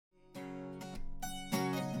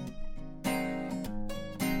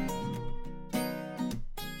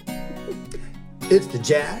It's the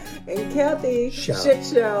Jack and Kathy Show. Shit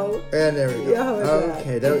Show. And there we go. Yeah, how was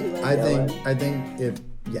okay, that? that, Did you like I that think one? I think it.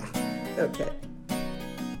 Yeah. Okay.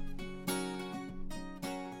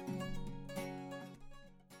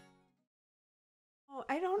 Oh,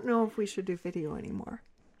 I don't know if we should do video anymore,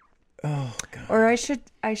 Oh God. or I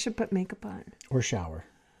should put makeup on. Or shower.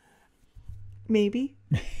 Maybe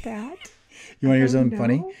that. You want to hear don't something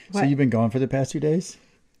funny? know. So What? you've been gone for the past 2 days?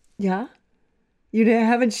 Yeah.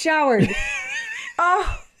 Haven't showered.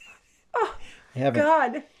 Oh I haven't.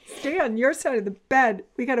 God! Stay on your side of the bed.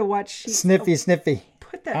 We got to watch sheets. Sniffy, sniffy.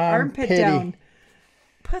 Put that armpit Armpitty. down.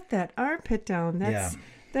 Put that armpit down.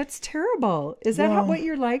 That's terrible. Is that Well- what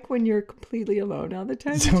you're like when you're completely alone all the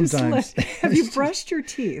time? You Sometimes. have you brushed your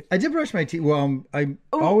teeth? I did brush my teeth. Well, I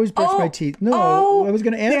always brush my teeth. No, oh, I was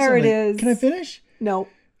going to add there it something. is. Can I finish? No.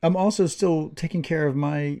 I'm also still taking care of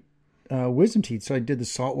my wisdom teeth. So I did the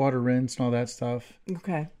saltwater rinse and all that stuff.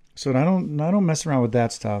 Okay. So I don't mess around with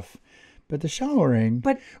that stuff. But the showering,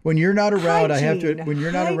 But when you're not around, I have to. hygiene, When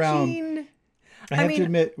you're not around, hygiene. I have to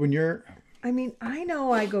admit, when you're. I mean, I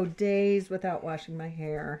know I go days without washing my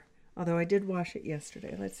hair. Although I did wash it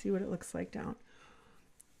yesterday. Let's see what it looks like down.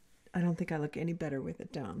 I don't think I look any better with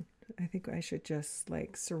it down. I think I should just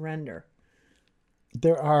surrender.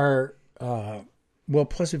 There are. Well,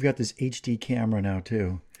 plus we've got this HD camera now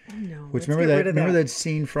too. Oh no. Which let's get rid of remember that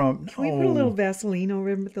scene from? Can we put a little Vaseline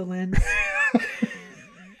over the lens?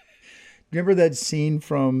 Remember that scene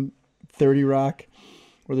from 30 Rock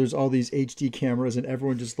where there's all these HD cameras and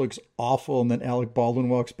everyone just looks awful, and then Alec Baldwin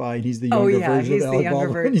walks by and he's the younger version he's of the Alec younger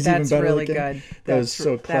Baldwin. version. He's even That's better really looking. good. That was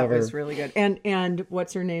so clever. That was really good. And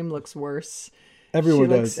what's her name looks worse. Everyone She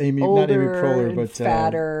does. looks Not Amy older Poehler, and but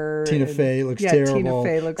fatter. Tina and- Fey looks yeah, terrible. Tina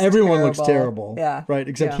Fey looks Everyone looks terrible. terrible. Yeah. Right.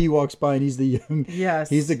 Except Yeah. he walks by and he's the young. Yes.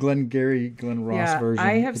 He's the Glenn Ross Yeah, version.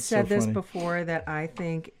 I have It's said so this funny. before that I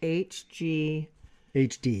think HD.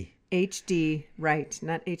 HD, right,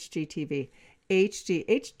 not HGTV.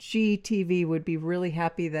 HGTV would be really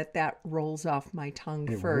happy that rolls off my tongue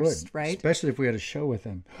It first, would, right? especially if we had a show with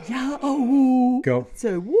him. Yeah. Oh. Go.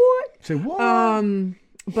 So what? Say what?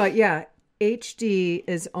 But yeah, HD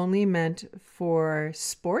is only meant for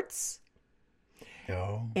sports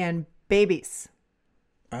No. and babies.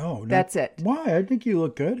 Oh, no. That's it. Why? I think you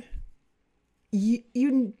look good.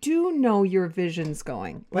 You do know your vision's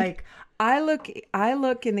going. Like I look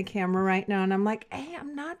in the camera right now and I'm like, hey,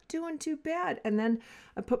 I'm not doing too bad. And then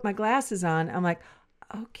I put my glasses on. I'm like,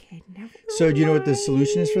 okay, never So do you know what the mind.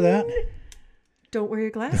 solution is for that? Don't wear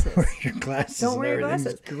your glasses. Your glasses. Don't and wear your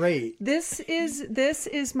everything's glasses. Great. This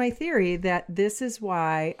is my theory that this is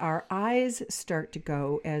why our eyes start to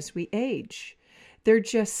go as we age. They're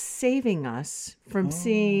just saving us from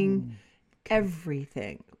seeing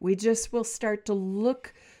everything. We just will start to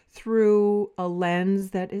look through a lens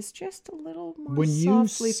that is just a little more When you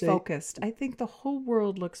softly say- focused. I think the whole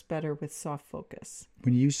world looks better with soft focus.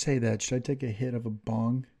 When you say that, should I take a hit of a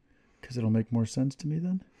bong? Because it'll make more sense to me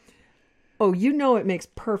then. Oh, you know it makes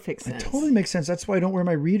perfect sense. It totally makes sense. That's why I don't wear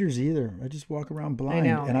my readers either. I just walk around blind.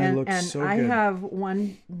 I know, And I look so I good. have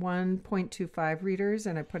 1.25 readers,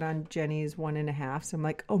 and I put on Jenny's 1.5. So I'm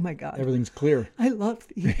like, oh my god, Everything's clear. I love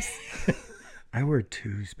these I wear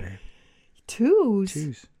twos, babe. twos.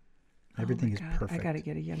 Twos. Everything Oh is my God, perfect. I got to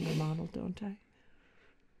get a younger model, don't I?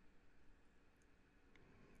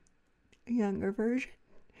 A younger version.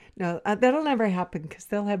 No, that'll never happen because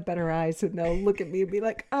they'll have better eyes and they'll look at me and be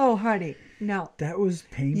like, "Oh, honey, no." That was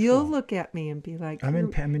painful. You'll look at me and be like, I'm in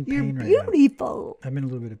 "You're pain you're right now. beautiful." I'm in a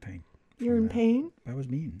little bit of pain. You're in pain. That was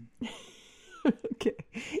mean. Okay.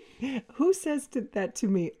 Who says that to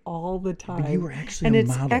me all the time? you were actually and a it's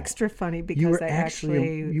model. extra funny because You were I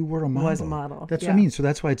actually you were a model. was a model. That's Yeah. what I mean. So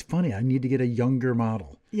that's why it's funny. I need to get a younger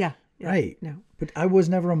model. Yeah. Right. No. But I was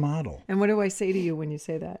never a model. And what do I say to you when you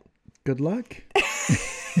say that? Good luck.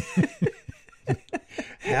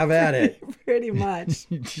 Have at it. Pretty much.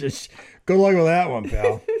 Just good luck with that one,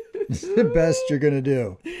 pal. It's the best you're gonna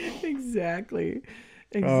do. Exactly.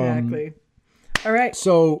 All right.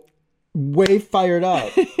 So, way fired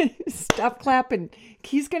up. Stop clapping.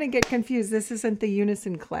 He's going to get confused. This isn't the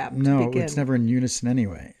unison clap. to No, begin. it's never in unison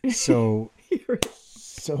anyway. So,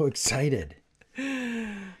 so excited.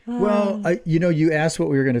 Well, you asked what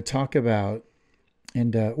we were going to talk about,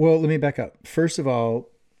 and well, let me back up. First of all,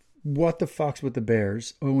 what the fuck's with the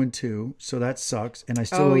Bears? 0-2, so that sucks, and I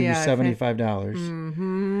still owe you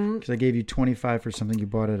 $75 because I gave you $25 for something you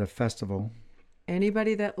bought at a festival.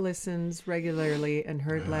 Anybody that listens regularly and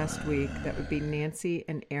heard last week, that would be Nancy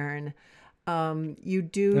and Aaron. You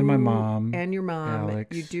do, And my mom, and your mom.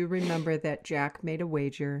 Alex. You do remember that Jack made a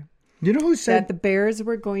wager You know who that said the Bears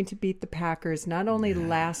were going to beat the Packers not only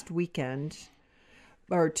last weekend,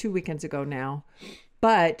 or 2 weekends ago now.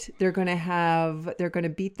 But they're going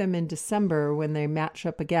to beat them in December when they match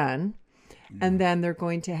up again. And then they're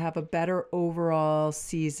going to have a better overall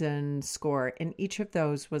season score. And each of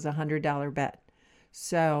those was $100 bet.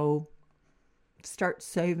 So start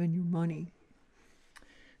saving your money.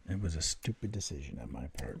 It was a stupid decision on my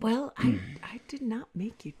part. Well, I did not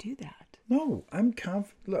make you do that. No, I'm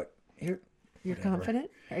confident. Look, here. You're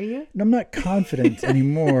confident? Are you? No, I'm not confident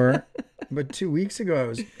anymore. But 2 weeks ago, I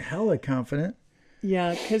was hella confident.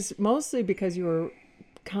 Yeah, mostly because you were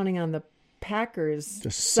counting on the Packers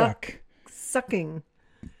To sucking.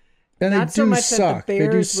 Not And they do so much suck. that the They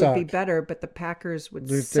do Bears would suck. be better, but the Packers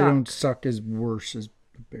would If suck. they don't suck as worse as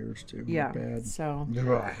the Bears do. Yeah. They're bad. So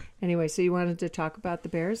Ugh. anyway, so you wanted to talk about the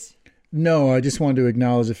Bears? No, I just wanted to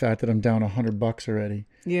acknowledge the fact that I'm down $100 already.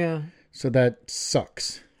 Yeah. So that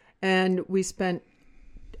sucks. And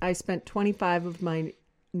I spent 25 of my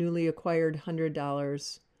newly acquired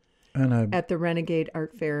 $100 And at the Renegade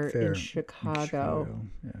Art Fair in Chicago.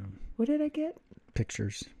 Yeah. What did I get?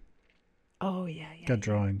 Pictures. Oh, yeah. Got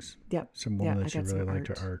drawings. Yep. Some woman I that she got really some liked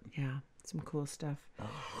her art. Yeah, some cool stuff.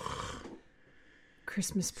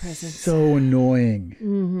 Christmas presents. So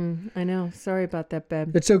annoying. I know. Sorry about that,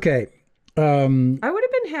 Beb. It's okay. I would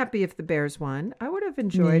have been happy if the Bears won. I would have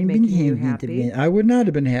enjoyed making you happy. I would not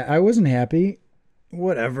have been happy. I wasn't happy.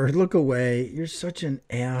 Whatever. Look away. You're such an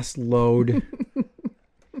ass load.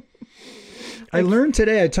 I learned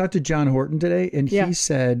today, I talked to John Horton today, and he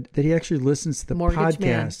said that he actually listens to the Mortgage podcast.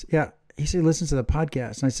 Man. Yeah. He said he listens to the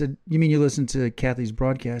podcast. And I said, you mean you listen to Kathy's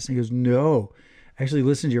broadcast? And he goes, no, I actually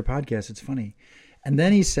listen to your podcast. It's funny. And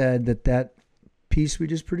then he said that piece we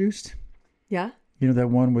just produced, Yeah? you know, that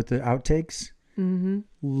one with the outtakes,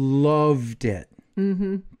 loved it.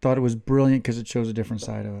 Thought it was brilliant because it shows a different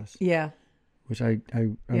side of us, Yeah. which I'm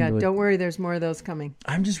Yeah, really, don't worry. There's more of those coming.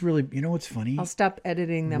 I'm just really, you know what's funny? I'll stop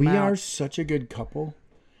editing them We out. are such a good couple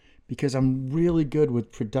because I'm really good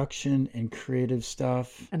with production and creative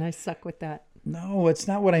stuff. And I suck with that. No, it's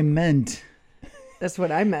not what I meant. That's what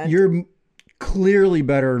I meant. You're clearly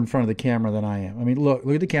better in front of the camera than I am. I mean, look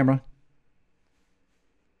at the camera.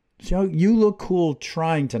 See how you look cool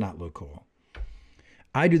trying to not look cool.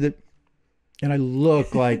 I do that, and I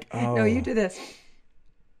look like, oh. No, you do this.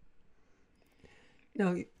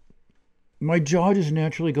 No. My jaw just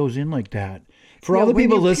naturally goes in like that. For Yeah, all the when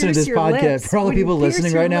people you listening to pierce this your podcast, lips. for all the When you people pierce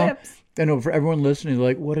listening your right now, lips. I know for everyone listening, they're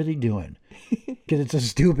like, what are they doing? Because it's so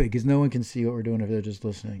stupid because no one can see what we're doing if they're just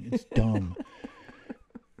listening. It's dumb.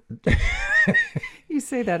 You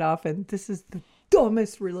say that often. This is the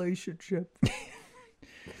dumbest relationship.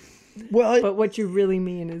 Well, But what you really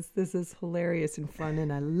mean is this is hilarious and fun,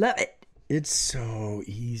 and I love it. it's so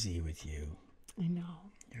easy with you. I know.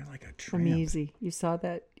 You're like a tramp. I'm easy. You saw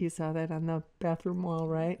that on the bathroom wall,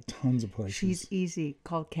 right? Tons of places. She's easy.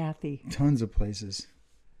 Call Kathy. Tons of places.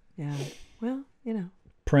 Yeah. Well, you know,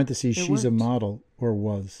 Parentheses, It she's a worked. model or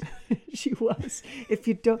was. she was. If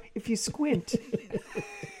you squint.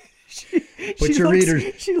 Put your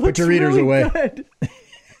readers really away. Good.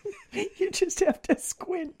 You just have to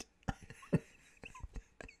squint.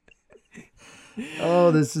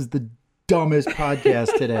 Oh, this is the dumbest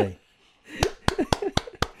podcast today.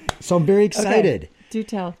 So I'm very excited. Okay. Do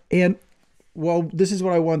tell. And, well, this is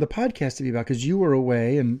what I wanted the podcast to be about because you were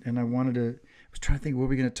away and I wanted to, I was trying to think what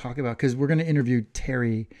we're going to talk about because we're going to interview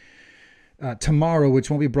Terry tomorrow, which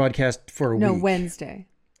won't be broadcast for a week. No, Wednesday.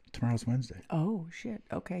 Tomorrow's Wednesday. Oh, shit.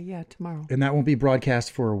 Okay, yeah, tomorrow. And that won't be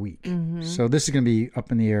broadcast for a week. So this is going to be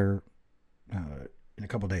up in the air in a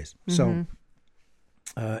couple of days. So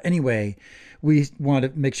anyway, we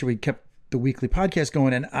wanted to make sure we kept the weekly podcast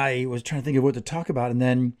going. And I was trying to think of what to talk about. And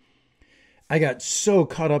then I got so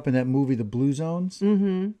caught up in that movie, The Blue Zones.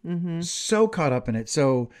 So caught up in it.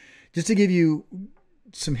 So just to give you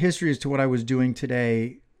some history as to what I was doing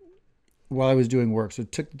today while I was doing work. So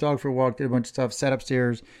took the dog for a walk, did a bunch of stuff, sat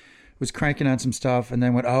upstairs, was cranking on some stuff, and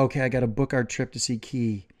then went, oh, okay, I got to book our trip to see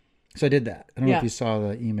Key. So I did that. I don't know if you saw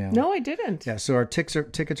the email. No, I didn't. Yeah, so our tickets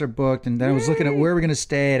are booked, and then I was looking at where we're going to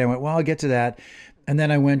stay, and I went, well, I'll get to that. And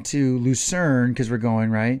then I went to Lucerne because we're going,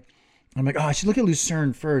 right? I'm like, oh, I should look at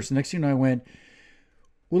Lucerne first. The next thing you know, I went,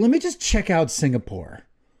 well, let me just check out Singapore.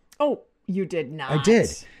 Oh, you did not. I did.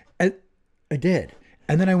 I did.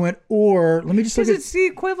 And then I went, or let me just look Because at... it's the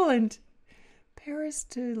equivalent. Paris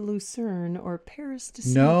to Lucerne or Paris to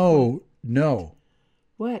Singapore. No.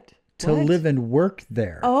 What? To live and work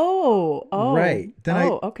there. Oh. Right. Then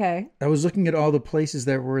okay. I was looking at all the places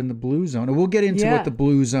that were in the blue zone. And we'll get into Yeah. what the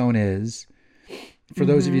blue zone is for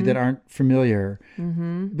those of you that aren't familiar.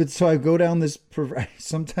 But so I go down this, I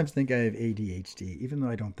sometimes think I have ADHD, even though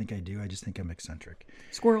I don't think I do. I just think I'm eccentric.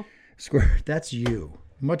 Squirrel. Square. That's you.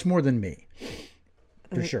 Much more than me.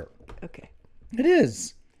 For sure. Okay. It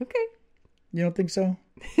is. Okay. You don't think so?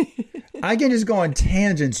 I can just go on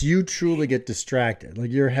tangents. You truly get distracted. Like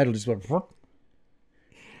your head will just go.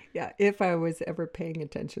 Yeah, if I was ever paying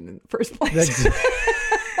attention in the first place.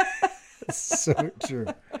 That's so true.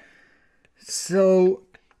 So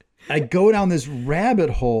I go down this rabbit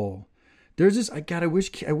hole. There's this. I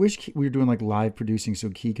wish we were doing like live producing so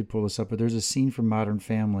Key could pull this up. But there's a scene from Modern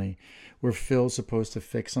Family where Phil's supposed to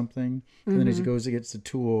fix something, and then as he goes to get the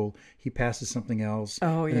tool, he passes something else.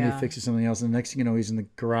 Oh, and then he fixes something else, and the next thing you know, he's in the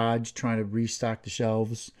garage trying to restock the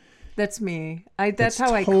shelves. That's me. That's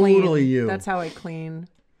how I totally clean. you. That's how I clean.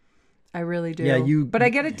 I really do. Yeah, But I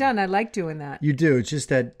get it done. I like doing that. You do. It's just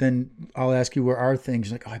that then I'll ask you where are things.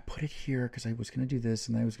 You're like, oh, I put it here because I was going to do this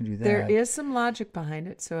and I was going to do that. There is some logic behind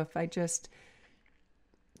it. So if I just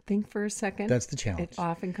think for a second, that's the challenge. It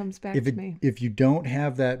often comes back to me. If you don't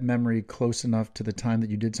have that memory close enough to the time that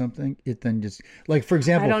you did something, it then just like, for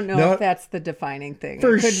example, I don't know if that's the defining thing.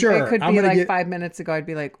 For sure. It could be like 5 minutes ago. I'd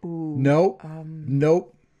be like, ooh.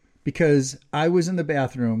 Nope. Because I was in the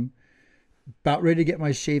bathroom about ready to get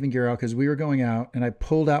my shaving gear out because we were going out, and I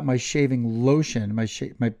pulled out my shaving lotion, my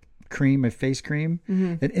cream, my face cream,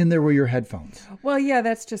 and in there were your headphones. Well, yeah,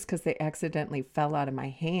 that's just because they accidentally fell out of my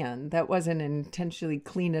hand. That wasn't intentionally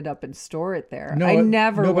clean it up and store it there. I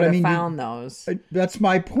never would have found those. That's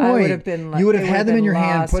my point. I would have been like, you would have had them in your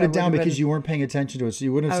hand, put it down been, because you weren't paying attention to it. So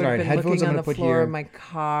you wouldn't have said, all right, headphones I'm going to put here. On the floor of my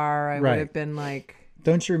car. I would have been like...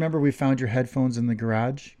 Don't you remember we found your headphones in the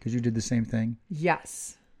garage because you did the same thing?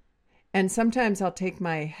 Yes. And sometimes I'll take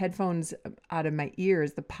my headphones out of my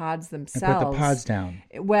ears, the pods themselves. And put the pods down.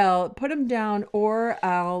 Well, put them down, or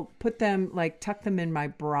I'll put them, like, tuck them in my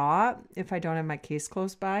bra if I don't have my case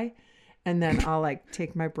close by. And then I'll, like,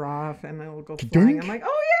 take my bra off and it'll go flying. I'm like,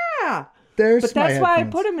 oh, yeah. But that's why I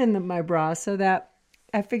put them in my bra, so that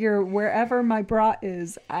I figure wherever my bra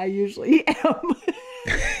is, I usually am.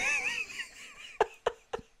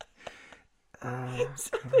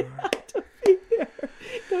 So they have to be there.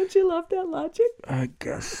 Don't you love that logic? I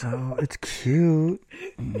guess so. It's cute.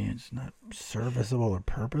 I mean, it's not serviceable or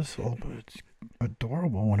purposeful, but it's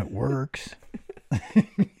adorable when it works.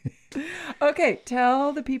 Okay,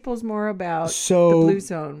 tell the peoples more about the Blue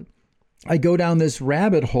Zone. I go down this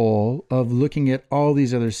rabbit hole of looking at all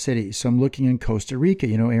these other cities. So I'm looking in Costa Rica.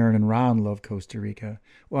 You know, Aaron and Ron love Costa Rica.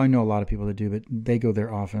 Well, I know a lot of people that do, but they go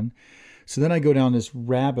there often. So then I go down this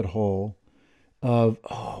rabbit hole of,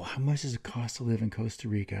 how much does it cost to live in Costa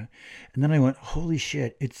Rica? And then I went, holy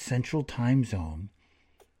shit, it's Central Time Zone.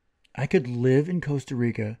 I could live in Costa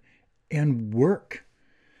Rica and work.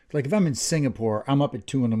 Like if I'm in Singapore, I'm up at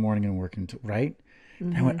 2 a.m. and working, right? Mm-hmm.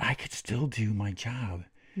 And I went, I could still do my job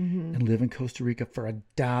and live in Costa Rica for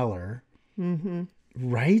 $1. Mm-hmm.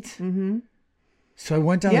 Right? Mm-hmm. So I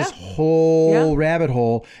went down this whole rabbit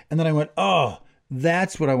hole, and then I went,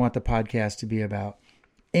 that's what I want the podcast to be about.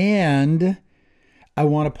 And I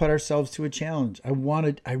want to put ourselves to a challenge. I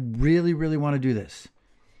really, really want to do this.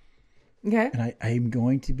 Okay. And I'm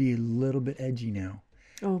going to be a little bit edgy now.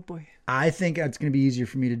 Oh, boy. I think it's going to be easier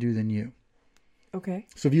for me to do than you. Okay.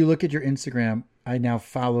 So if you look at your Instagram, I now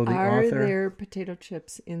follow the author. Are there potato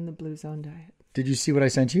chips in the Blue Zone diet? Did you see what I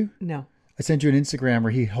sent you? No. I sent you an Instagram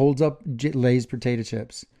where he holds up Lay's potato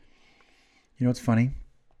chips. You know what's funny?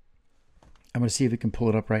 I'm going to see if we can pull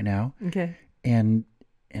it up right now. Okay. And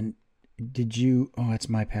did you... Oh, that's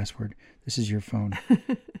my password. This is your phone.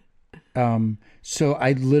 So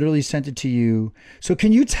I literally sent it to you. So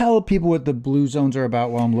can you tell people what the Blue Zones are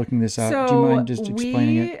about while I'm looking this up? So do you mind just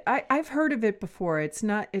explaining it? I've heard of it before. It's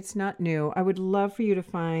not new. I would love for you to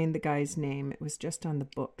find the guy's name. It was just on the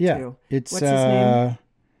book too. It's what's his name?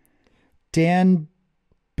 Dan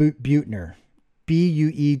Buettner.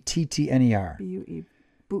 Buettner.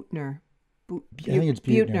 Buettner. I think it's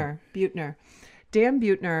Buettner. Dan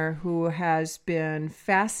Buettner, who has been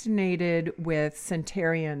fascinated with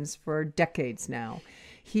centurions for decades now.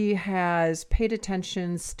 He has paid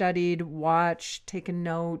attention, studied, watched, taken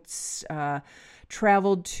notes,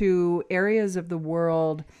 traveled to areas of the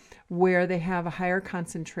world where they have a higher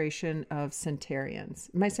concentration of centurions.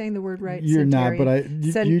 Am I saying the word right? You're Centurion?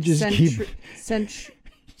 not, but you just keep...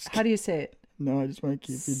 How do you say it? No, I just want to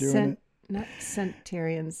keep you doing it. Not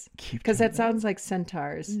centurions, because that sounds like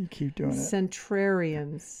centaurs. You keep doing it.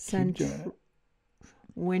 Centrarians. Keep doing it.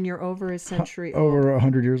 When you're over a century over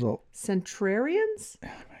 100 years old. Centrarians? Oh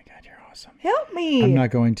my God, you're awesome. Help me. I'm not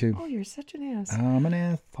going to. Oh, you're such an ass. I'm an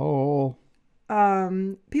asshole.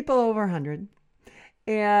 People over 100.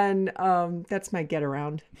 And that's my get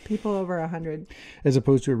around. People over 100. As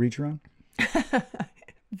opposed to a reach around?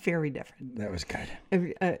 Very different. That was good.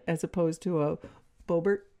 As opposed to a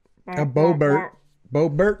Bobert. A Bobert. Bo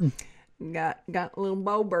Burton. Got a little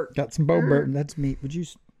Bobert. Got some Bo Burton. That's me. Would you?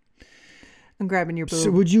 I'm grabbing your boob.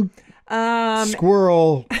 So would you?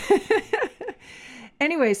 Squirrel.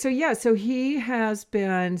 Anyway, so he has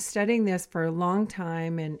been studying this for a long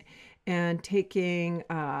time and taking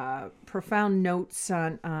profound notes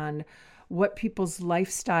on what people's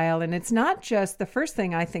lifestyle, and it's not just the first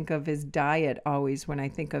thing I think of is diet always when I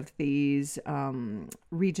think of these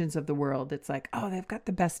regions of the world. It's like, oh, they've got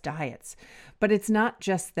the best diets, but it's not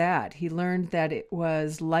just that. He learned that it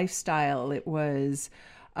was lifestyle, it was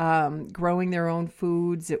growing their own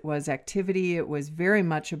foods, it was activity, it was very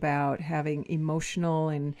much about having emotional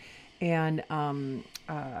and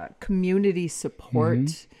community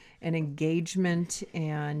support and engagement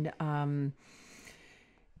and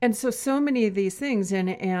so many of these things,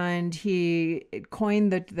 and he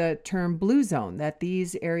coined the term blue zone, that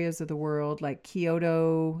these areas of the world like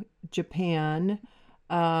Kyoto, Japan,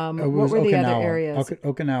 what were the other areas?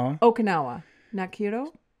 Okinawa, not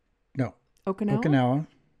Kyoto? No. Okinawa? Okinawa.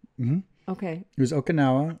 Mm-hmm. Okay. It was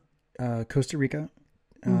Okinawa, Costa Rica,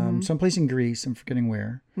 someplace in Greece, I'm forgetting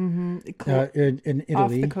where. Mm-hmm. In Italy. Off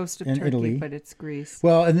the coast of Turkey, Italy. but it's Greece.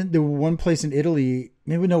 Well, and then the one place in Italy,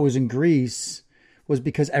 maybe no, it was in Greece, was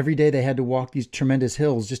because every day they had to walk these tremendous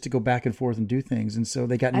hills just to go back and forth and do things. And so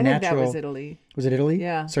they got natural. I think that was Italy. Was it Italy?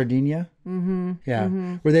 Yeah. Sardinia? Mm-hmm. Yeah.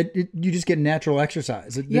 Mm-hmm. Where you just get natural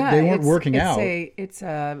exercise. Yeah, they weren't working out. It's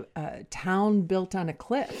a town built on a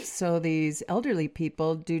cliff. So these elderly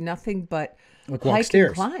people do nothing but hike stairs.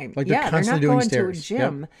 And climb. Like they're they're not doing going stairs. to a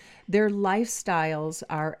gym. Yep. Their lifestyles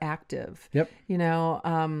are active. Yep.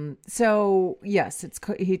 So yes,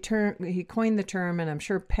 he coined the term, and I'm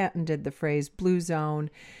sure patented the phrase blue zone.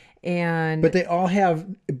 But they all have,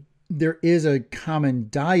 there is a common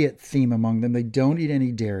diet theme among them. They don't eat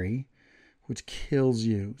any dairy, which kills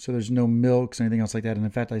you. So there's no milks or anything else like that. And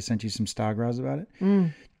in fact, I sent you some Stagras about it.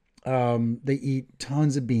 They eat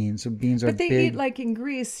tons of beans. So beans are big. But they eat, like in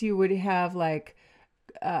Greece, you would have like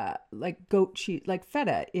goat cheese, like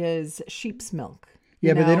feta is sheep's milk.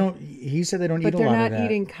 Yeah, but they don't, he said they don't eat a lot of that. But they're not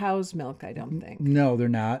eating cow's milk, I don't think. No, they're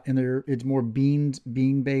not. And it's more bean-based,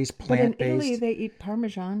 plant-based. But in Italy, they eat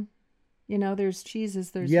Parmesan. There's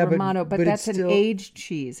cheeses, there's Romano, but that's an aged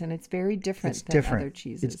cheese, and it's very different than other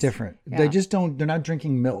cheeses. It's different. Yeah. They're not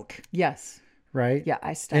drinking milk. Yes. Right? Yeah,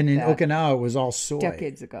 I stopped And in Okinawa, it was all soy.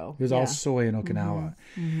 Decades ago. It was all soy in Okinawa.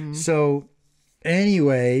 Mm-hmm. So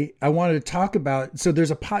anyway, I wanted to talk about, so there's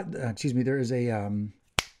there is a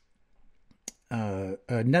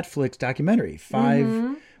Netflix documentary,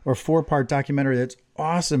 5 or 4-part documentary that's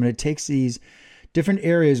awesome. And it takes these different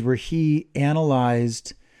areas where he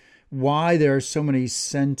analyzed why there are so many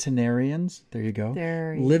centenarians. There you go.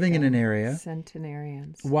 Living in an area.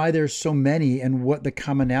 Centenarians. Why there's so many and what the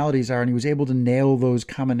commonalities are. And he was able to nail those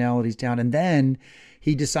commonalities down. And then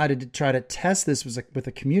he decided to try to test this with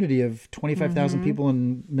a community of 25,000 people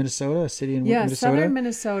in Minnesota, a city in Minnesota. Southern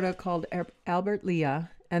Minnesota called Albert Lea.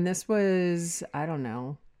 And this was, I don't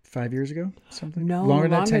know, 5 years ago? Something? No, longer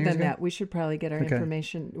than that. We should probably get our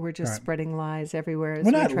information. We're just spreading lies everywhere. As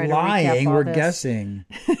we're not lying. We're guessing.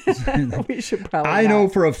 We should probably. I know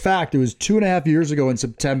for a fact it was 2.5 years ago in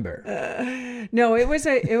September. No, it was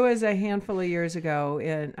a handful of years ago,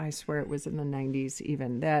 and I swear it was in the 90s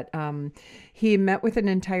even, that he met with an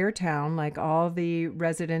entire town, like all the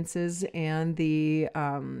residences and the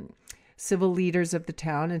civil leaders of the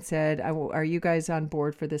town, and said, are you guys on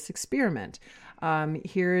board for this experiment?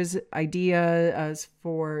 Here's ideas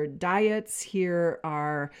for diets. Here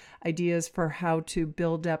are ideas for how to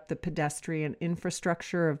build up the pedestrian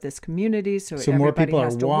infrastructure of this community. So more people are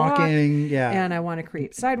walking. Yeah. And I want to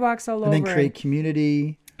create sidewalks all over. And then create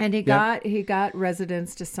community. And he got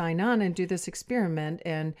residents to sign on and do this experiment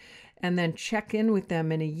and then check in with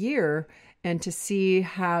them in a year and to see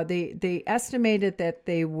how they estimated that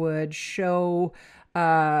they would show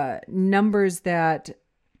numbers that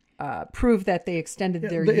prove that they extended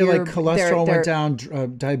their year. Like cholesterol went down,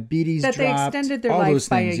 diabetes dropped. That they extended their life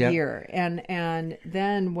by a year. And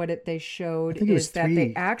then what they showed is that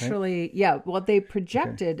they actually, right? They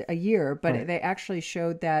projected a year, but they actually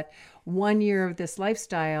showed that 1 year of this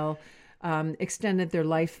lifestyle extended their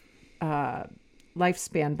lifespan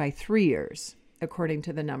by 3 years, according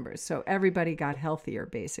to the numbers. So everybody got healthier,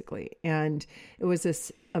 basically. And it was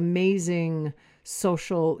this amazing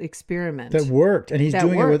social experiment that worked, and he's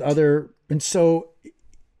doing it with other. And so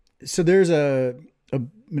there's an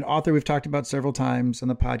author we've talked about several times on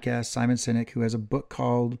the podcast, Simon Sinek, who has a book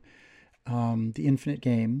called The Infinite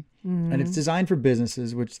Game, and it's designed for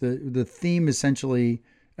businesses, which the theme essentially,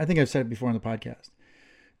 I think I've said it before on the podcast,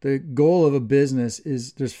 the goal of a business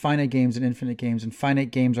is there's finite games and infinite games, and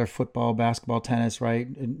finite games are football, basketball, tennis, right?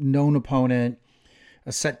 A known opponent,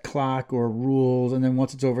 a set clock or rules, and then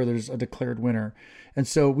once it's over, there's a declared winner. And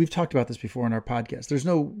so we've talked about this before in our podcast. There's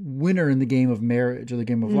no winner in the game of marriage or the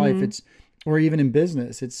game of life. It's, or even in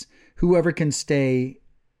business, it's whoever can stay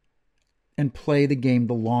and play the game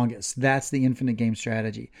the longest. That's the infinite game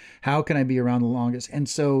strategy. How can I be around the longest? And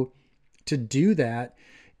so to do that,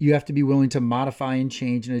 you have to be willing to modify and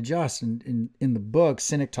change and adjust. And in the book,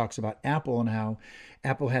 Sinek talks about Apple and how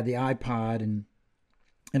Apple had the iPod and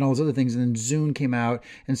all those other things. And then Zune came out,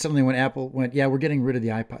 and suddenly when Apple went, yeah, we're getting rid of the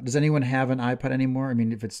iPod. Does anyone have an iPod anymore? I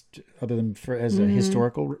mean, if it's other than as a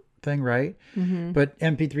historical thing, right? But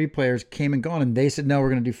MP3 players came and gone, and they said, no, we're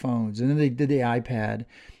going to do phones. And then they did the iPad.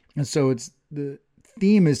 And so it's the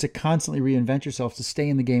theme is to constantly reinvent yourself to stay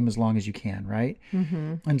in the game as long as you can, right?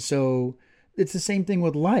 And so it's the same thing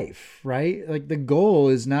with life, right? Like the goal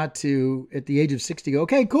is not to, at the age of 60, go,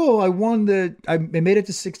 okay, cool, I made it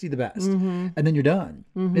to 60 the best. And then you're done.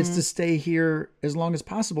 It's to stay here as long as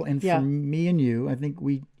possible. And for me and you, I think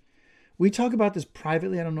we talk about this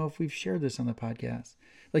privately. I don't know if we've shared this on the podcast.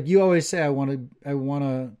 Like you always say, I want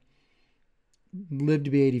to live to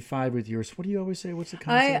be 85 with yours. What do you always say? What's the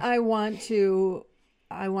concept? I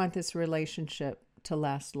want this relationship to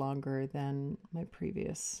last longer than my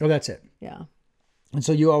previous. Oh, that's it. Yeah. And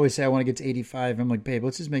so you always say, I want to get to 85. I'm like, babe,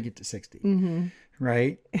 let's just make it to 60.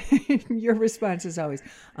 Right? Your response is always,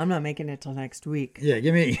 I'm not making it till next week. Yeah,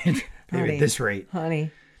 give me at this rate.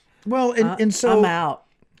 Honey. Well, and so I'm out.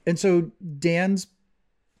 And so Dan's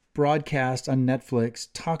broadcast on Netflix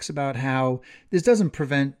talks about how this doesn't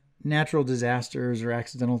prevent natural disasters or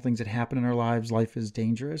accidental things that happen in our lives. Life is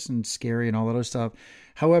dangerous and scary and all that other stuff.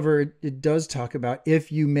 However, it does talk about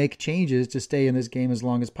if you make changes to stay in this game as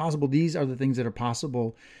long as possible, these are the things that are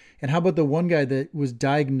possible. And how about the one guy that was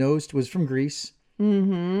diagnosed, was from Greece,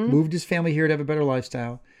 moved his family here to have a better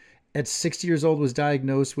lifestyle. At 60 years old, was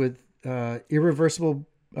diagnosed with irreversible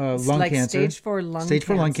lung cancer. Stage 4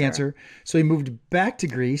 lung cancer. So he moved back to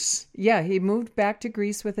Greece. Yeah, he moved back to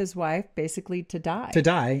Greece with his wife, basically to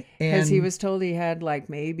die. Because he was told he had like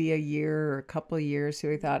maybe a year or a couple of years. So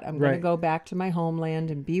he thought, I'm going to go back to my homeland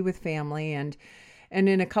and be with family. And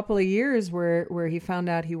in a couple of years where he found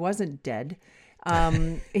out he wasn't dead,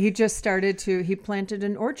 he just he planted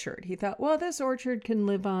an orchard. He thought, well, this orchard can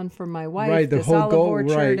live on for my wife. Right, the this whole olive goal,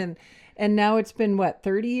 orchard. right. And now it's been,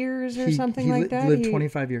 30 years or something like that? He lived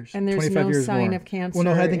 25 years. And there's 25 no years sign more. of cancer. Well,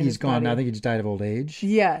 no, I think he's gone. Body. I think he just died of old age.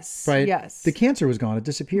 Yes. Right? Yes. The cancer was gone. It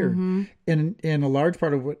disappeared. And a large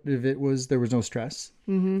part of it was there was no stress.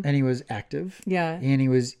 And he was active. Yeah. And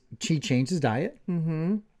he changed his diet.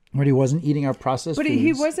 But he wasn't eating our processed foods. But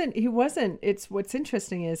he wasn't, it's what's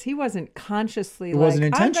interesting is he wasn't consciously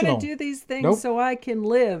wasn't I'm intentional. going to do these things so I can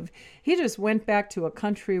live. He just went back to a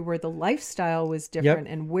country where the lifestyle was different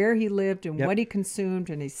and where he lived and what he consumed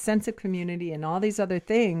and his sense of community and all these other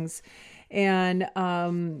things. And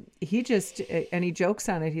he jokes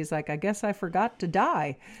on it. He's like, I guess I forgot to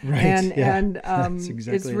die. Right. And That's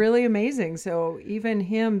exactly it's really amazing. So even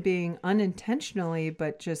him being unintentionally,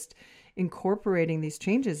 but just incorporating these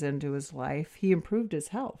changes into his life, he improved his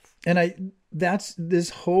health. And that's this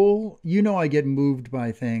whole, I get moved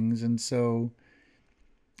by things. And so,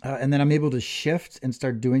 and then I'm able to shift and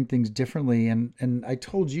start doing things differently. And I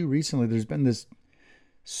told you recently, there's been this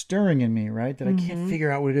stirring in me, right? That I can't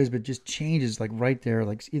figure out what it is, but just changes like right there.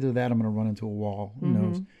 Like either that, I'm going to run into a wall. Who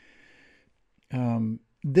knows?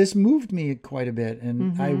 This moved me quite a bit,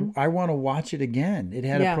 and I want to watch it again. It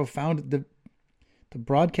had a profound, the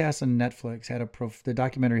broadcast on Netflix the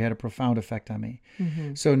documentary had a profound effect on me.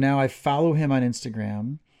 So now I follow him on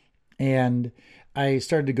Instagram, and I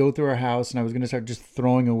started to go through our house, and I was going to start just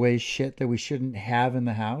throwing away shit that we shouldn't have in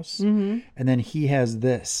the house. And then he has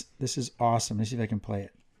this. This is awesome. Let's see if I can play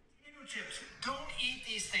it. Potato chips. Don't eat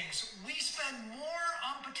these things. We spend more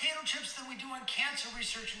on potato chips than we do on cancer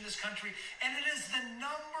research in this country, and it is the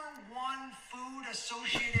 #1 food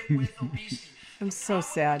associated with obesity. I'm so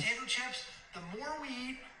sad. Potato chips. The more we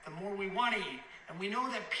eat, the more we want to eat. And we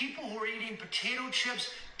know that people who are eating potato chips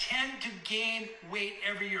tend to gain weight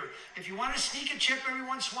every year. If you want to sneak a chip every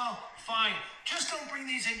once in a while, fine. Just don't bring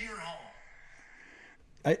these into your home.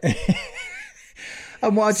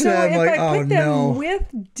 I'm watching that. I'm like, oh no. So if I put them with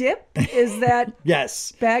dip, is that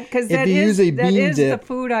yes bad? Because that is the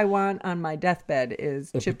food I want on my deathbed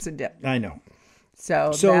is chips and dip. I know.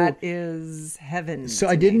 So that is heaven. So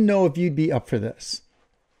I didn't know if you'd be up for this.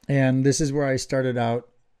 And this is where I started out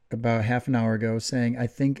about half an hour ago saying, I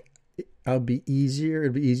think it'd be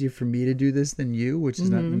easier for me to do this than you, which is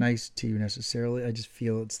not nice to you necessarily. I just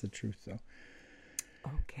feel it's the truth though.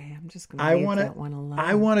 Okay, I'm just going to leave that one alone.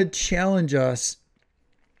 I want to challenge us.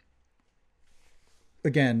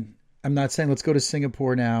 Again, I'm not saying let's go to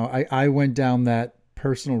Singapore now. I went down that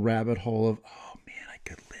personal rabbit hole of, oh man, I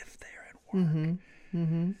could live there and work. Mm-hmm.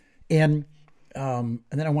 Mm-hmm. And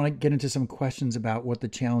then I want to get into some questions about what the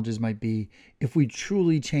challenges might be if we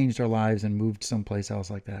truly changed our lives and moved someplace else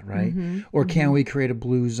like that, right? Mm-hmm. Or can we create a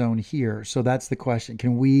blue zone here? So that's the question.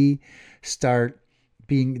 Can we start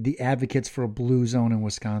being the advocates for a blue zone in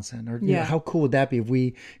Wisconsin? Or you know, how cool would that be if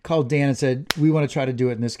we called Dan and said, we want to try to do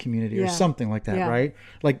it in this community or something like that, right?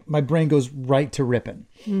 Like my brain goes right to Ripon.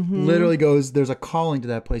 Mm-hmm. Literally goes, there's a calling to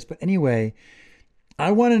that place. But anyway,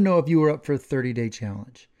 I want to know if you were up for a 30-day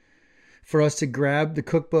challenge. For us to grab the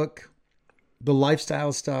cookbook, the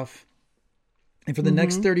lifestyle stuff, and for the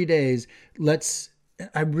next 30 days,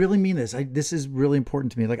 I really mean this. This is really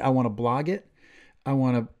important to me. Like, I want to blog it. I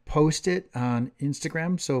want to post it on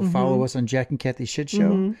Instagram. So follow us on Jack and Kathy Shit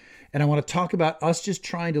Show. And I want to talk about us just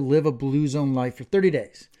trying to live a blue zone life for 30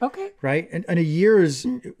 days. Okay. Right? And a year is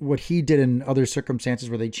what he did in other circumstances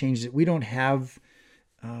where they changed it. We don't have,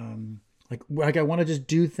 like I want to just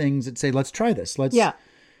do things that say, let's try this.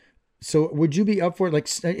 So would you be up for it? Like,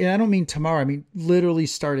 and I don't mean tomorrow. I mean, literally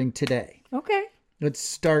starting today. Okay. Let's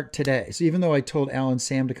start today. So even though I told Al and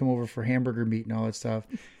Sam to come over for hamburger meat and all that stuff,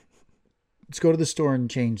 let's go to the store and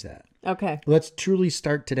change that. Okay. Let's truly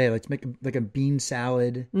start today. Let's make like a bean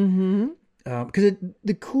salad. Mm-hmm. Because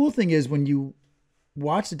the cool thing is when you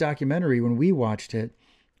watch the documentary, when we watched it,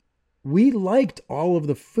 we liked all of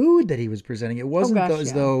the food that he was presenting. It wasn't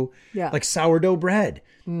as though like sourdough bread.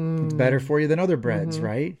 It's better for you than other breads,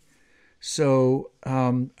 right? So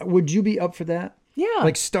would you be up for that? Yeah.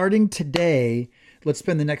 Like starting today, let's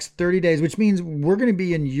spend the next 30 days, which means we're going to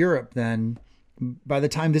be in Europe then by the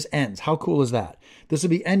time this ends. How cool is that? This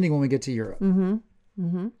will be ending when we get to Europe. Mm-hmm.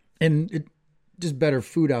 Mm-hmm. And just better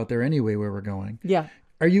food out there anyway where we're going. Yeah.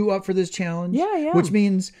 Are you up for this challenge? Yeah, yeah. Which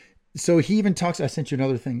means... So he even talks, I sent you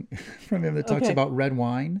another thing from him that talks about red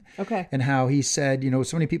wine. Okay. And how he said,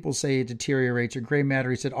 so many people say it deteriorates or gray matter.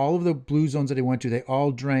 He said all of the blue zones that he went to, they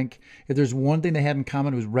all drank. If there's one thing they had in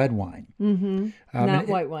common, it was red wine. Mm-hmm. Not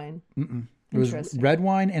white wine. It was red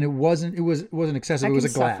wine, and it wasn't excessive. It was a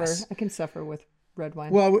glass. I can suffer with red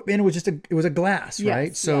wine. Well, and it was a glass,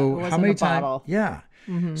 right? So how many times? Yeah.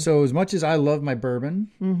 Mm-hmm. So as much as I love my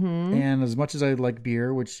bourbon, and as much as I like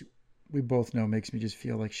beer, which we both know makes me just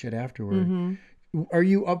feel like shit afterward. Are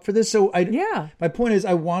you up for this? So my point is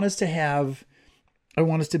I want us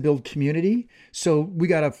to build community. So we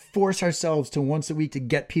got to force ourselves to once a week to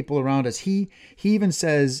get people around us. He even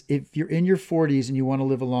says, if you're in your 40s and you want to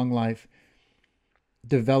live a long life,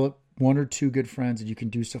 develop one or two good friends that you can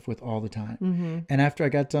do stuff with all the time. Mm-hmm. And after I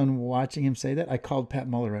got done watching him say that, I called Pat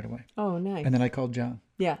Muller right away. Oh, nice. And then I called John.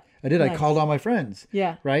 Yeah. I did. Nice. I called all my friends.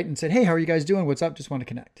 Yeah. Right. And said, hey, how are you guys doing? What's up? Just want to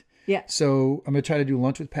connect. Yeah. So I'm going to try to do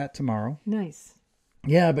lunch with Pat tomorrow. Nice.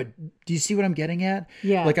 Yeah. But do you see what I'm getting at?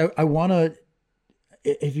 Yeah. Like I want to,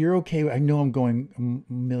 if you're okay, I know I'm going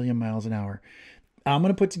a million miles an hour. I'm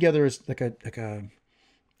going to put together a spreadsheet.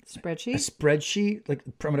 A spreadsheet,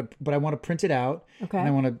 but I want to print it out. Okay. And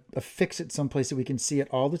I want to affix it someplace so we can see it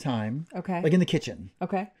all the time. Okay. Like in the kitchen.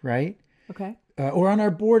 Okay. Right. Okay. Or on our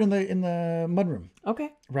board in the mudroom.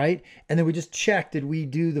 Okay. Right. And then we just check, did we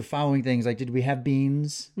do the following things? Like, did we have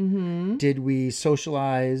beans? Mm-hmm. Did we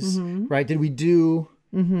socialize? Mm-hmm. Right. Did we do,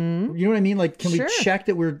 you know what I mean? Like, can we check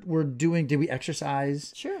that we're doing, did we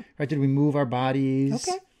exercise? Sure. Right. Did we move our bodies?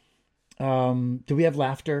 Okay. Do we have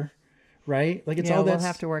laughter? Right. Like it's all that. We'll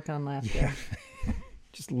have to work on laughter. Yeah.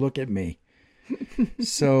 Just look at me.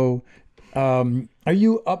 So, are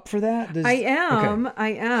you up for that? I am. Okay. I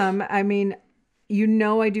am. I mean,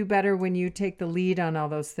 I do better when you take the lead on all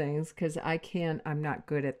those things because I'm not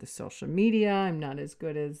good at the social media. I'm not as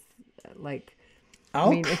good as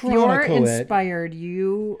if you're inspired,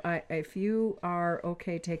 if you are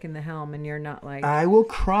okay taking the helm and you're not like, I will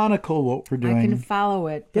chronicle what we're doing. I can follow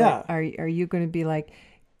it. But are you going to be like,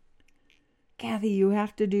 Kathy, you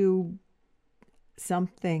have to do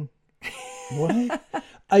something? What?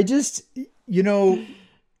 I just,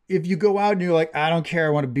 if you go out and you're like, I don't care, I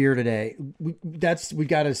want a beer today. We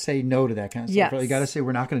got to say no to that kind of stuff. Yes. Right? You got to say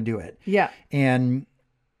we're not going to do it. Yeah. And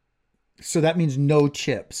so that means no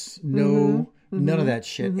chips, none of that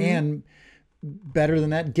shit. Mm-hmm. And better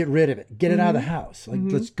than that, get rid of it. Get it out of the house. Like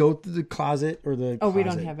let's go through the closet or the closet. We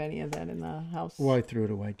don't have any of that in the house. Well, I threw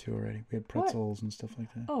it away too already. We had pretzels and stuff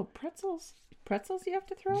like that. Oh, pretzels? Pretzels you have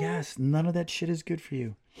to throw away? Yes, none of that shit is good for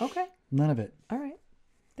you. Okay. None of it. All right.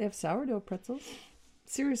 They have sourdough pretzels.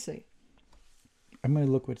 Seriously. I'm going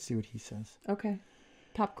to see what he says. Okay.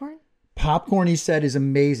 Popcorn? Popcorn, he said, is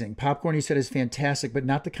amazing. Popcorn, he said, is fantastic, but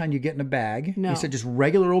not the kind you get in a bag. No. He said just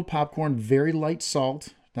regular old popcorn, very light salt,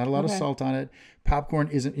 not a lot of salt on it. Popcorn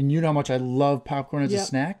isn't, and you know how much I love popcorn as a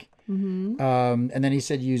snack. Mm-hmm. And then he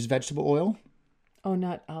said use vegetable oil. Oh,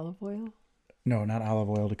 not olive oil? No, not olive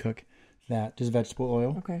oil to cook that, just vegetable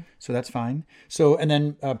oil. Okay. So that's fine. So, and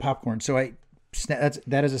then popcorn. So that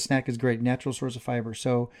as a snack is great. Natural source of fiber.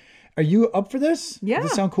 So are you up for this? Yeah.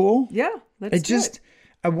 Does this sound cool? Yeah. Let's do it.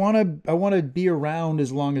 I want to be around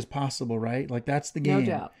as long as possible, right? Like that's the game. No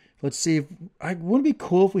doubt. Let's see if wouldn't it be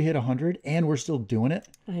cool if we hit 100 and we're still doing it,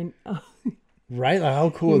 I know. right? Like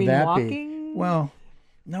how cool You would mean that walking? be? Well,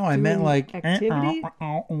 no, I meant like activity?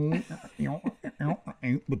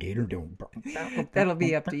 That'll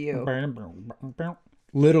be up to you.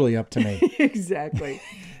 Literally up to me. Exactly.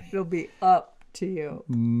 It'll be up to you.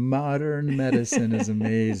 Modern medicine is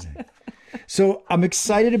amazing. So I'm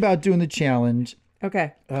excited about doing the challenge.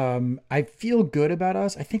 Okay. I feel good about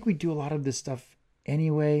us. I think we do a lot of this stuff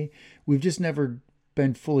anyway. We've just never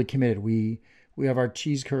been fully committed. We have our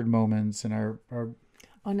cheese curd moments and our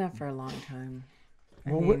Oh, not for a long time.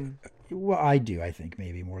 well, I do. I think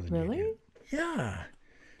maybe more than Really? you do. Yeah.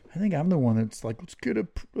 I think I'm the one that's like, let's get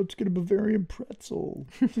a Bavarian pretzel.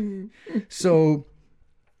 So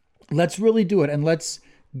let's really do it and let's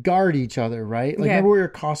guard each other, right? Like remember we were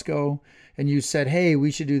at Costco and you said, "Hey, we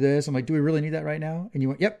should do this." I'm like, "Do we really need that right now?" And you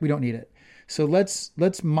went, "Yep, we don't need it." So let's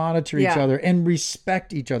monitor each other and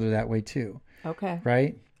respect each other that way too. Okay.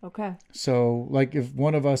 Right? Okay. So like if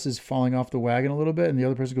one of us is falling off the wagon a little bit and the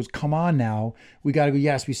other person goes, "Come on now, we got to go."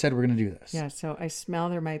 Yes, we said we're going to do this. Yeah, so I smell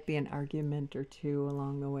there might be an argument or two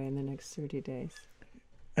along the way in the next 30 days.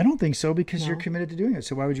 I don't think so because you're committed to doing it.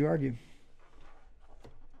 So why would you argue?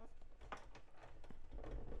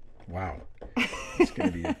 Wow. It's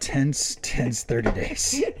going to be a tense 30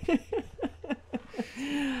 days.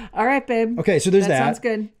 All right, babe. Okay, so there's that. Sounds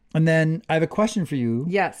good. And then I have a question for you.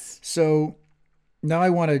 Yes. So now I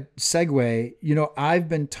want to segue. You know, I've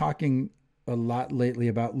been talking a lot lately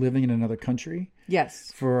about living in another country.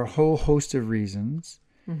 Yes. For a whole host of reasons.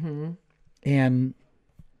 Mm-hmm. And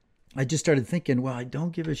I just started thinking, well, I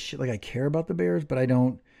don't give a shit. Like I care about the Bears, but I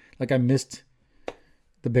don't. Like I missed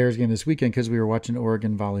the Bears game this weekend because we were watching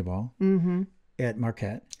Oregon volleyball at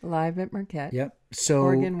Marquette. Live at Marquette. Yep. So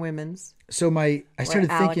Oregon women's. So I started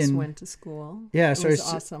where Alex thinking. went to school. Yeah. So it was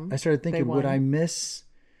awesome. I started thinking, would I miss?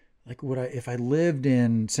 Like, if I lived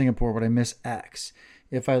in Singapore, would I miss X?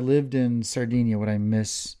 If I lived in Sardinia, would I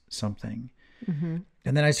miss something? Mm-hmm.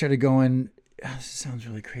 And then I started going, this sounds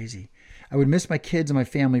really crazy. I would miss my kids and my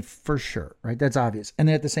family for sure, right? That's obvious. And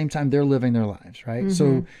then at the same time, they're living their lives, right? Mm-hmm.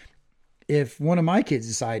 So if one of my kids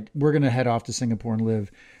decide we're going to head off to Singapore and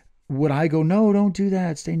live, would I go, no, don't do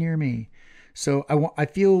that. Stay near me. So I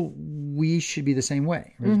feel we should be the same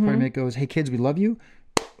way. Right? Part of me that goes, hey, kids, we love you.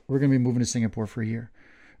 We're going to be moving to Singapore for a year.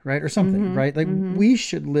 Right? Or something, right? Like we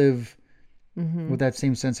should live with that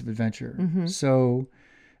same sense of adventure. So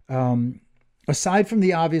aside from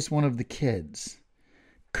the obvious one of the kids,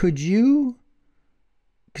 could you,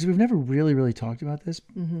 because we've never really talked about this,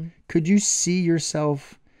 could you see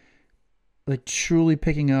yourself like truly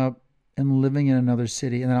picking up and living in another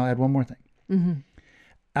city? And then I'll add one more thing.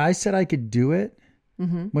 I said I could do it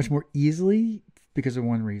much more easily because of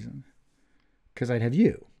one reason. Because I'd have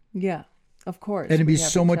you. Yeah. Of course. And it'd be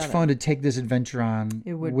so much fun to take this adventure on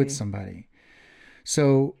with somebody.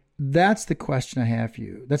 So that's the question I have for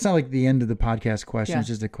you. That's not like the end of the podcast question. It's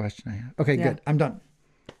just a question I have. Okay, good. I'm done.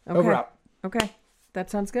 Okay. Over out. Okay. That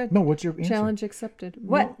sounds good. No, what's your answer? Challenge accepted.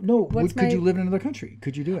 What? No. Could you live in another country?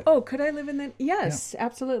 Could you do it? Oh, could I live in that? Yes,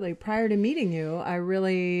 absolutely. Prior to meeting you, I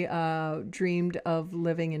really dreamed of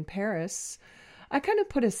living in Paris. I kind of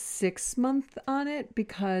put a 6-month on it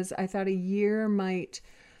because I thought a year might...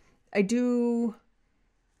 I do,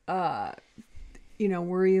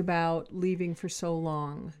 worry about leaving for so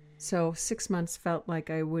long. So 6 months felt like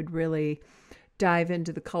I would really dive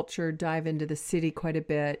into the culture, dive into the city quite a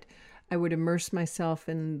bit. I would immerse myself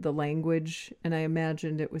in the language, and I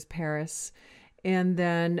imagined it was Paris. And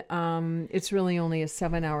then it's really only a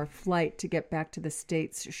 7-hour flight to get back to the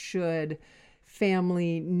States should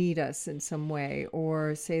family need us in some way,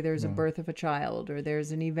 or say there's a birth of a child, or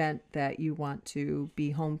there's an event that you want to be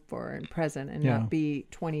home for and present and not be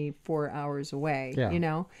 24 hours away,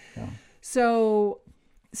 So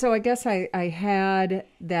I guess I had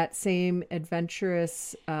that same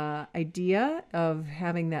adventurous idea of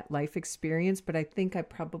having that life experience, but I think I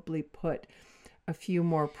probably put a few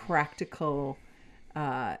more practical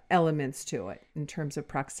elements to it in terms of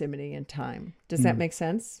proximity and time. Does that make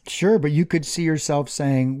sense? Sure, but you could see yourself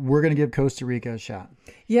saying, we're going to give Costa Rica a shot.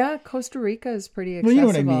 Yeah, Costa Rica is pretty Well, accessible. you know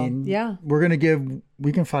what I mean? Yeah.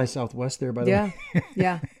 We can fly Southwest there, by the way.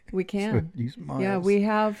 Yeah, we can. Use miles. Yeah, we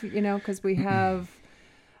have, because we have,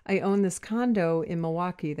 I own this condo in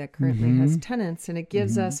Milwaukee that currently has tenants, and it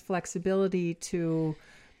gives us flexibility to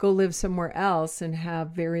go live somewhere else and have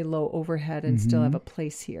very low overhead and still have a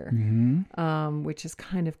place here, which is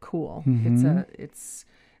kind of cool. It's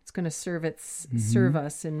going to serve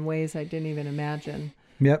us in ways I didn't even imagine.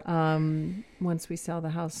 Yep. Once we sell the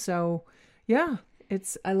house. So yeah,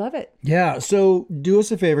 I love it. Yeah. So do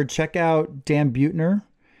us a favor, check out Dan Buettner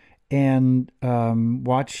and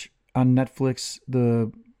watch on Netflix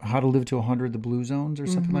the How to Live to 100, the Blue Zones or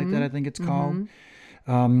something like that, I think it's called.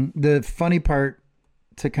 The funny part,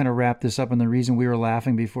 to kind of wrap this up, and the reason we were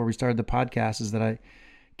laughing before we started the podcast is that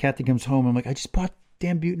Kathy comes home, I'm like, I just bought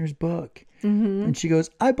Dan Buettner's book. And she goes,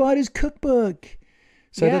 I bought his cookbook.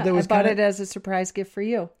 So I thought that was I bought it as a surprise gift for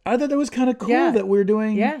you. I thought that was kind of cool that we're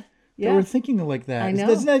doing. Yeah. That we're thinking like that. I know.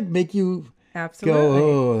 Doesn't that make you Absolutely go,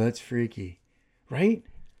 oh, that's freaky, right?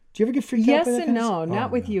 Do you ever get freaked out Yes by that and kind of no, stuff?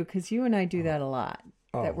 not with you, because you and I do that a lot.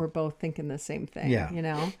 That we're both thinking the same thing. Yeah.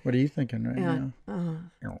 What are you thinking right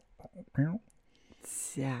now?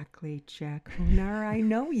 Exactly, Jack Honar. I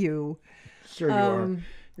know you. Sure you are.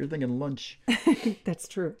 You're thinking lunch. That's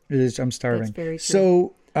true. It is. I'm starving. That's very true.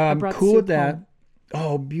 So brought cool soup with that. home.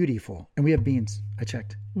 Oh, beautiful. And we have beans. I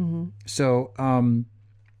checked. So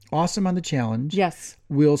awesome on the challenge. Yes.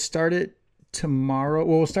 We'll start it tomorrow.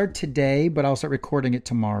 Well, we'll start today, but I'll start recording it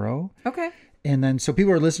tomorrow. Okay. And then, so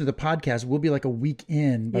people are listening to the podcast, we'll be like a week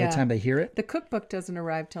in by the time they hear it. The cookbook doesn't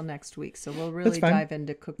arrive till next week, so we'll That's really fine. dive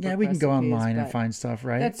into cookbook. Yeah, we can go recipes, online and but find stuff,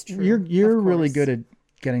 right? That's true. You're of really course. good at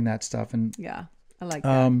getting that stuff. And Yeah, I like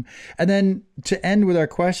that. and then to end with our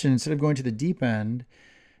question, instead of going to the deep end,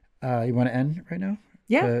 you want to end right now?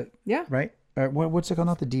 Yeah, yeah. Right? What's it called?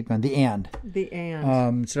 Not the deep end, the and. The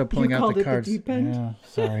and. Instead of pulling You out called the it the cards. deep end? Yeah,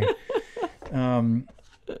 sorry.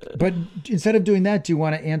 But instead of doing that, do you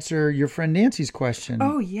want to answer your friend Nancy's question?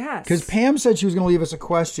 Oh, yes. Because Pam said she was going to leave us a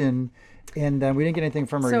question, and we didn't get anything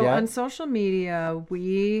from her So yet. on social media,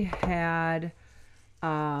 we had.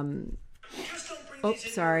 Sorry.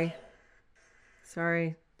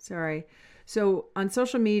 So on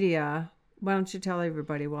social media, why don't you tell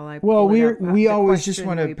everybody while I Well, pull it up, we the always just question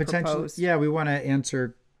want to we potentially, proposed. we want to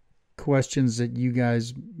answer questions that you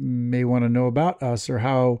guys may want to know about us or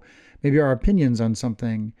how maybe our opinions on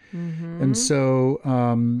something. And so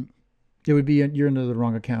it would be you're into the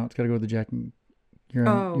wrong account. It's got to go with the Jack. You're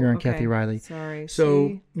on okay. Kathy Riley. Sorry. So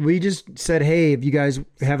See? we just said, hey, if you guys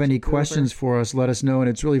have any questions for us, let us know. And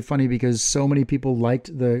it's really funny because so many people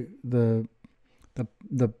liked the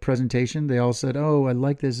presentation. They all said, oh, I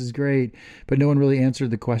like this, is great. But no one really answered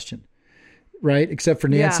the question, right? Except for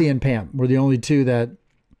Nancy and Pam. We're the only two that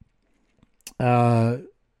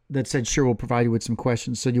said, sure, we'll provide you with some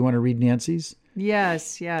questions. So do you want to read Nancy's?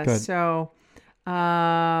 Yes. Good. So,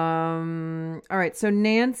 all right. So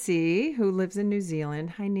Nancy, who lives in New Zealand.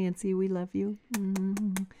 Hi, Nancy. We love you.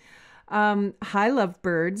 Hi,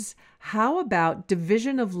 lovebirds. How about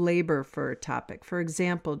division of labor for a topic? For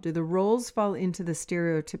example, do the roles fall into the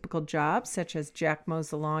stereotypical jobs, such as Jack mows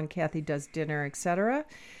the lawn, Kathy does dinner, etc.?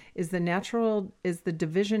 Is the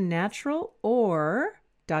division natural or ...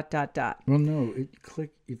 Well, no.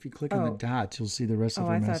 If you click on the dots, you'll see the rest of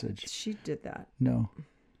her I message. thought she did that. No.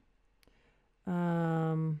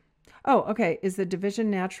 Okay. Is the division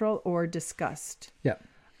natural or discussed? Yeah.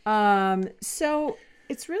 So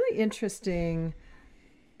it's really interesting.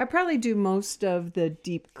 I probably do most of the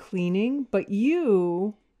deep cleaning, but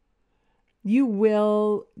you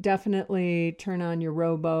will definitely turn on your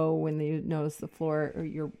robo when you notice the floor, or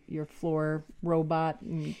your floor robot,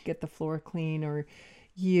 and get the floor clean, or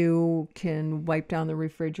you can wipe down the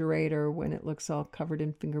refrigerator when it looks all covered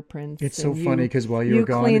in fingerprints. It's so and funny because while you're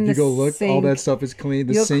gone, if you go look, all that stuff is clean.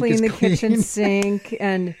 The sink is clean. You'll clean the kitchen sink,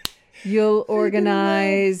 and you'll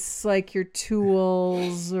organize like your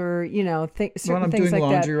tools, or certain things like that. I'm doing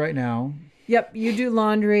laundry right now. Yep, you do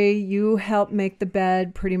laundry. You help make the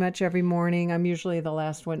bed pretty much every morning. I'm usually the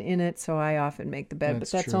last one in it, so I often make the bed,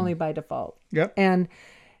 but that's true. only by default. Yep.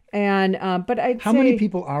 But I'd How say, many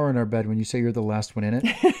people are in our bed when you say you're the last one in it?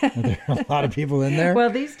 Are there a lot of people in there? Well,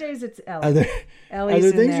 these days it's Ellie. Are there Ellie's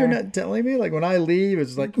in things there. you're not telling me? Like when I leave,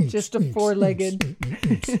 it's like Just a four-legged.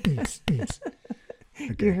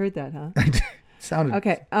 You heard that, huh? sounded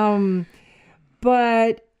Okay.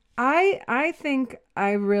 But I think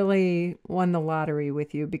I really won the lottery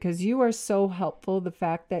with you because you are so helpful. The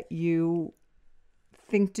fact that you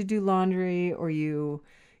think to do laundry, or you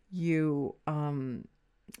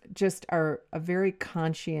just are a very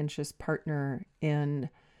conscientious partner in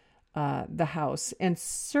the house. And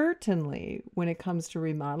certainly when it comes to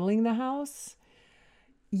remodeling the house,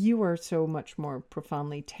 you are so much more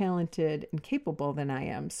profoundly talented and capable than I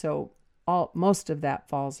am. So most of that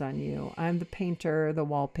falls on you. I'm the painter, the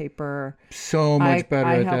wallpaper. So much better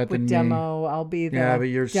at that than me. I help with demo. I'll be the yeah, but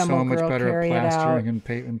you're demo so much girl, better at carry it out. plastering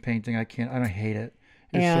and painting. I don't hate it.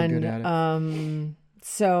 You're so good at it.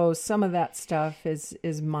 So some of that stuff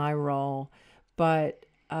is my role, but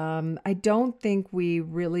I don't think we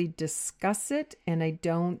really discuss it, and I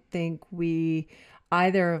don't think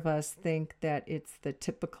either of us think that it's the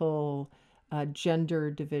typical gender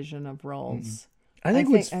division of roles. Mm-hmm. I think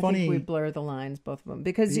what's funny, I think we blur the lines, both of them,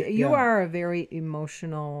 because you are a very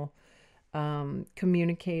emotional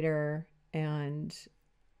communicator, and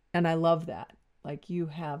I love that. Like, you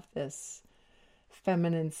have this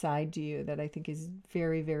feminine side to you that I think is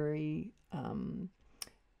very, very.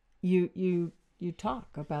 You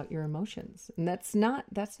talk about your emotions, and that's not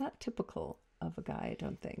typical of a guy. I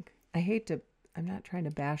don't think. I'm not trying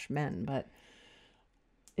to bash men, but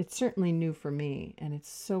it's certainly new for me, and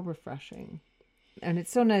it's so refreshing. And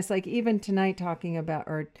it's so nice. Like, even tonight, talking about,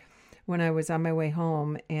 or when I was on my way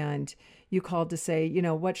home and you called to say,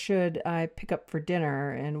 what should I pick up for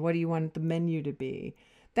dinner? And what do you want the menu to be?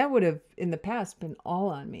 That would have in the past been all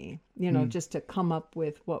on me, just to come up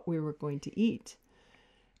with what we were going to eat.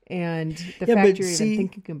 And the fact you're even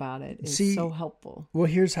thinking about it is so helpful. Well,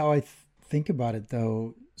 here's how I think about it,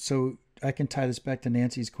 though. So I can tie this back to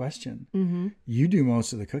Nancy's question. Mm-hmm. You do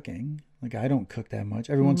most of the cooking. Like, I don't cook that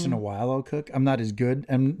much. Every once in a while I'll cook. I'm not as good.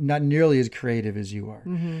 I'm not nearly as creative as you are.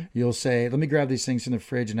 Mm-hmm. You'll say, let me grab these things from the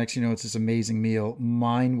fridge. And next thing you know, it's this amazing meal.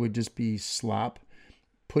 Mine would just be slop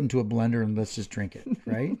put into a blender and let's just drink it.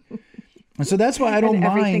 Right. And so that's why I don't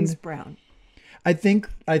mind. Everything's brown. I think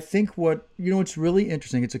what's really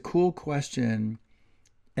interesting. It's a cool question.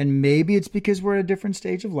 And maybe it's because we're at a different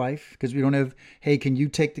stage of life, because we don't have, hey, can you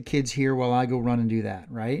take the kids here while I go run and do that?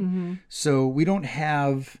 Right. Mm-hmm. So we don't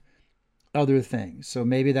have other things. So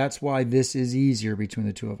maybe that's why this is easier between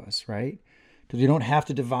the two of us, right? Because we don't have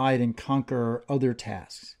to divide and conquer other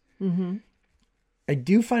tasks. Mm-hmm. I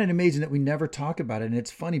do find it amazing that we never talk about it. And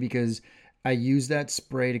it's funny because I use that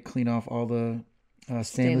spray to clean off all the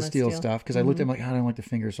stainless steel stuff, because I looked at it, I'm like, I don't like the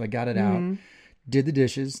fingers. So I got it out, did the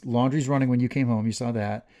dishes. Laundry's running when you came home. You saw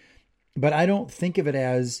that. But I don't think of it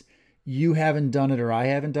as you haven't done it or I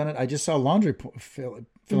haven't done it. I just saw laundry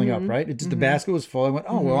filling up, right? It's just the basket was full. I went,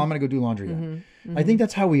 well, I'm going to go do laundry then. I think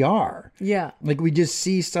that's how we are. Yeah. Like, we just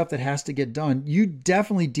see stuff that has to get done. You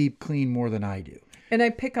definitely deep clean more than I do. And I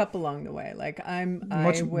pick up along the way. Like, I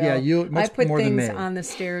put more things on the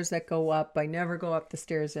stairs that go up. I never go up the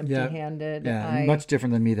stairs empty-handed. Yeah, much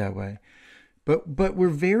different than me that way. But we're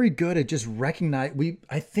very good at just recognize.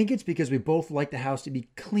 I think it's because we both like the house to be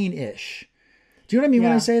clean-ish. Do you know what I mean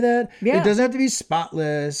when I say that? Yeah. It doesn't have to be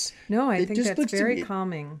spotless. No, I think that's very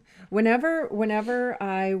calming. Whenever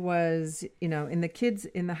I was, in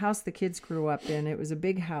the house the kids grew up in, it was a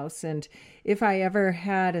big house. And if I ever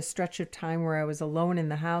had a stretch of time where I was alone in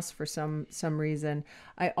the house for some reason,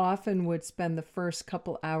 I often would spend the first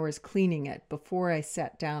couple hours cleaning it before I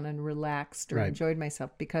sat down and relaxed or enjoyed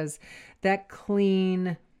myself, because that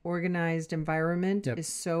clean, organized environment is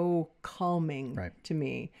so calming to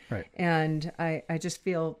me. Right. And I just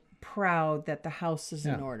feel proud that the house is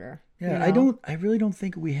in order. Yeah. I really don't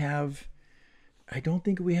think we have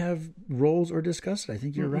roles or discuss it. I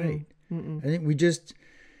think you're right. I think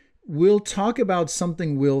we'll talk about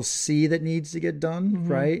something we'll see that needs to get done,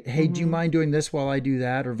 right? Hey, do you mind doing this while I do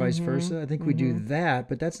that, or vice versa? I think we do that,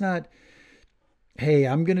 but that's not, hey,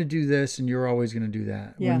 I'm going to do this and you're always going to do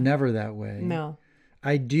that. Yeah. We're never that way. No.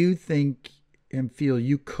 I do think and feel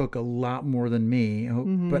you cook a lot more than me,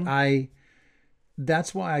 but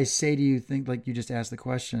that's why I say to you, think like you just asked the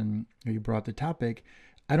question or you brought the topic.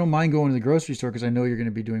 I don't mind going to the grocery store because I know you're going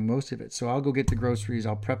to be doing most of it. So I'll go get the groceries,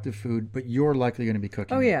 I'll prep the food, but you're likely going to be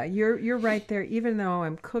cooking. Oh yeah, you're right there. Even though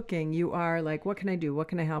I'm cooking, you are like, what can I do? What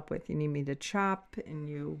can I help with? You need me to chop and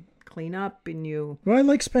you clean up and you. Well, I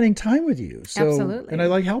like spending time with you. So, absolutely. And I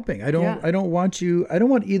like helping. I don't want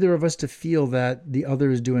either of us to feel that the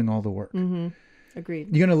other is doing all the work. Mm-hmm.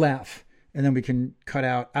 Agreed. You're going to laugh and then we can cut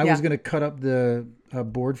out. I was going to cut up the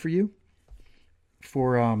board for you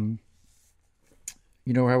for,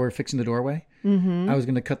 you know how we're fixing the doorway? Mm-hmm. I was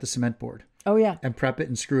going to cut the cement board. Oh, yeah. and prep it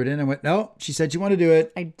and screw it in. I went, no, she said you want to do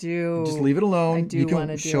it. I do. Just leave it alone. I do You can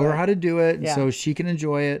wanna do show her it. how to do it Yeah. so she can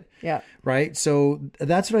enjoy it. Yeah. Right. So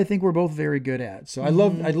that's what I think we're both very good at. So I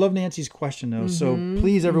love Nancy's question though. So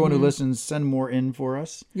please, everyone who listens, send more in for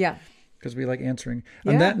us Yeah. because we like answering.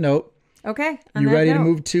 Yeah. On that note, Okay. On you that ready to note.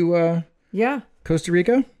 move to Yeah. Costa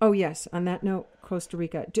Rica? Oh, yes. On that note, Costa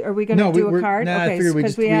Rica. Are we going to do a card? Nah, I figured we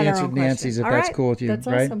 'cause just we had our answered own Nancy's question. if All that's right. cool with you. That's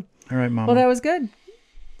right? awesome. All right, Mama. Well, that was good.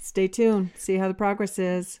 Stay tuned. See how the progress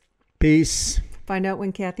is. Peace. Find out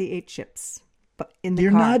when Kathy ate chips. But in the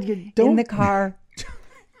You're car. not- you don't- In the car.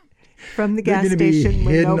 From the They're gas gonna be station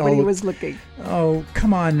when hidden nobody all the- was looking. Oh,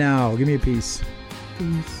 come on now. Give me a piece.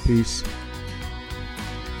 Peace.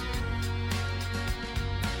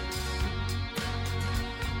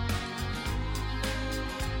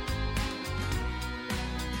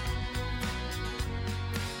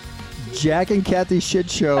 Jack and Kathy Shit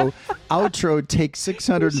Show outro take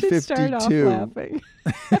 652. laughing.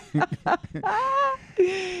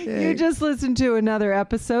 You just listened to another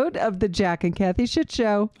episode of the Jack and Kathy Shit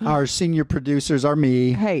Show. Our senior producers are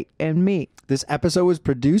me. Hey, and me, This episode was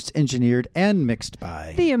produced, engineered, and mixed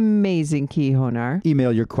by. the amazing Key Honar.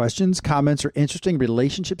 Email your questions, comments, or interesting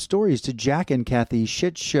relationship stories to Jack and Kathy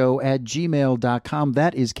Shitshow at gmail.com.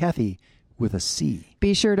 That is Kathy with a C.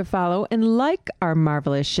 Be sure to follow and like our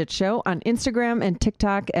marvelous shit show on Instagram and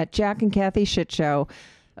TikTok at Jack and Kathy Shit Show.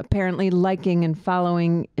 Apparently, liking and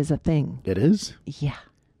following is a thing. It is. Yeah.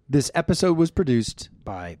 This episode was produced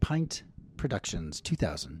by Pint Productions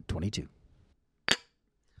 2022.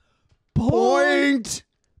 Point!